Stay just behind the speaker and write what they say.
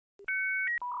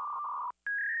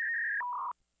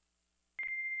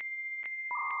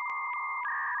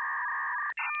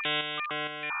Oh,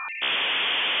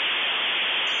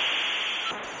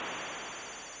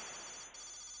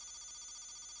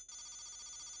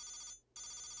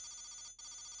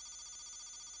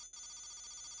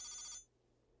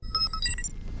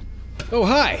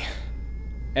 hi!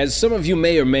 As some of you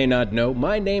may or may not know,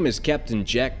 my name is Captain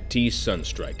Jack T.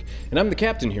 Sunstrike, and I'm the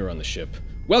captain here on the ship.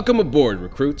 Welcome aboard,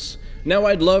 recruits. Now,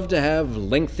 I'd love to have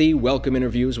lengthy welcome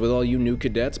interviews with all you new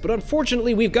cadets, but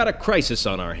unfortunately we've got a crisis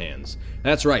on our hands.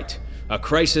 That's right, a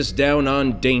crisis down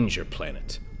on Danger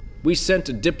Planet. We sent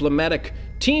a diplomatic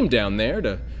team down there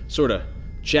to sort of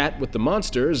chat with the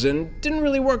monsters, and didn't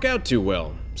really work out too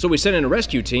well. So we sent in a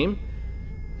rescue team.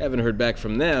 Haven't heard back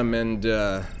from them, and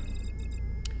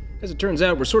as it turns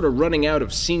out, we're sort of running out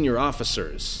of senior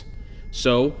officers.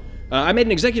 So, I made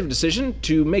an executive decision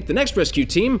to make the next rescue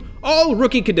team all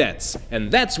rookie cadets,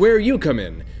 and that's where you come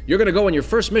in. You're gonna go on your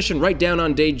first mission right down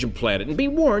on Danger Planet, and be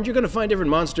warned, you're gonna find different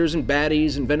monsters and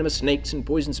baddies and venomous snakes and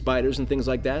poison spiders and things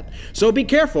like that. So be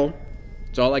careful.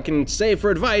 That's all I can say for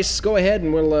advice. Go ahead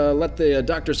and we'll let the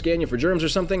doctor scan you for germs or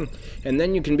something, and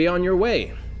then you can be on your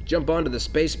way. Jump onto the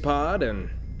space pod, and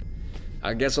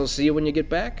I guess I'll see you when you get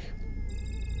back.